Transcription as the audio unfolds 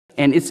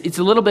And it's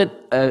a little bit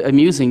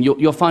amusing.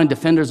 You'll find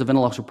defenders of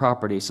intellectual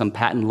property, some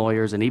patent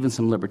lawyers, and even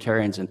some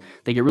libertarians, and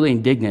they get really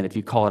indignant if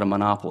you call it a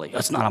monopoly.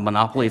 It's not a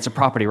monopoly; it's a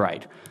property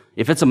right.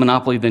 If it's a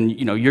monopoly, then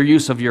your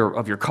use of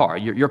your car,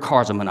 your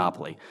car's a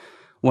monopoly.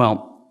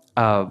 Well,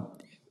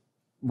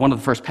 one of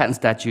the first patent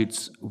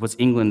statutes was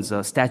England's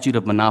Statute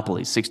of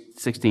Monopolies,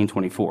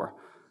 1624.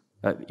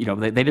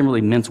 They didn't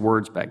really mince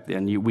words back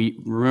then.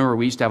 Remember,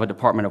 we used to have a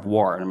Department of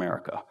War in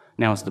America.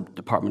 Now it's the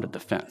Department of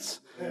Defense,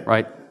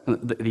 right?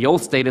 The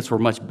old statists were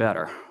much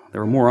better. They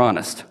were more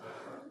honest,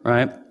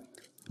 right?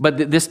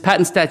 But this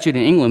patent statute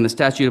in England, the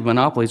Statute of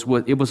Monopolies,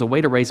 it was a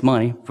way to raise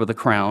money for the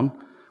crown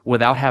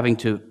without having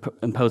to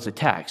impose a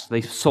tax.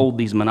 They sold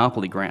these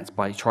monopoly grants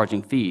by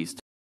charging fees,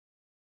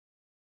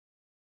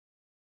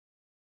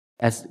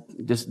 as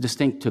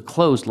distinct to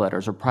closed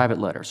letters or private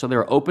letters. So there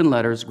are open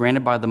letters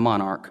granted by the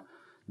monarch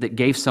that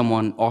gave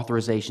someone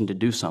authorization to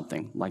do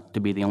something, like to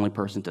be the only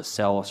person to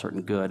sell a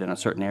certain good in a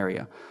certain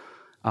area.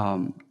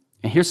 And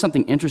here's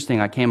something interesting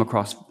I came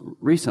across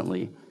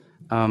recently.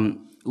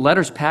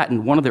 Letters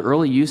patent, one of the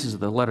early uses of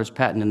the letters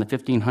patent in the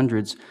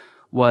 1500s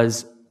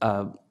was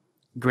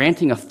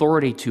granting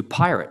authority to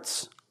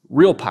pirates,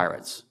 real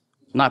pirates,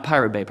 not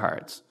Pirate Bay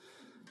pirates,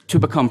 to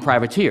become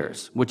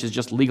privateers, which is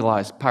just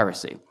legalized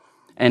piracy.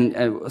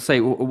 And so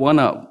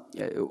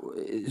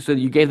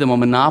you gave them a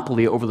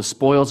monopoly over the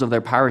spoils of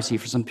their piracy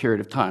for some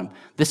period of time.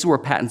 This is where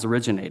patents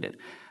originated.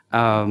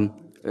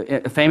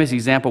 A famous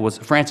example was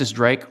Francis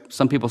Drake.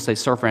 Some people say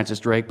Sir Francis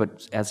Drake,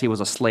 but as he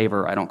was a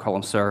slaver, I don't call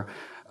him Sir.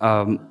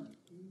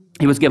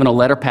 He was given a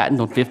letter patent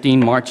on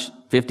 15 March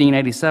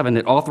 1587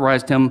 that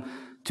authorized him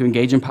to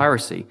engage in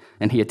piracy.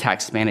 And he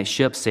attacked Spanish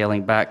ships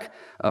sailing back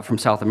from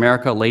South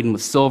America, laden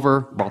with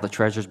silver, brought the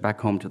treasures back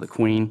home to the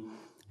Queen.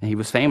 And he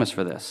was famous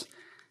for this.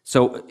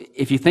 So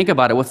if you think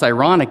about it, what's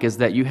ironic is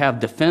that you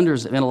have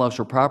defenders of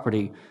intellectual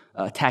property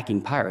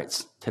attacking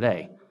pirates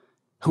today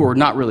who are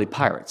not really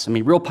pirates. I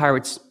mean, real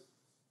pirates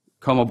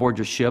come aboard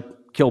your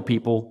ship, kill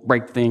people,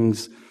 break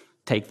things,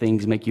 take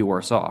things, make you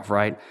worse off,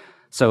 right?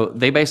 So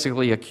they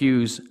basically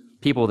accuse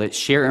people that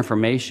share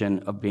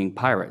information of being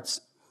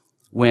pirates,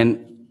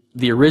 when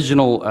the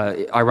original,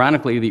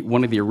 ironically,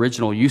 one of the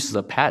original uses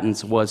of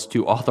patents was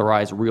to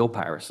authorize real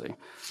piracy.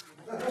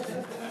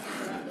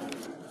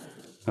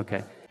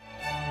 Okay.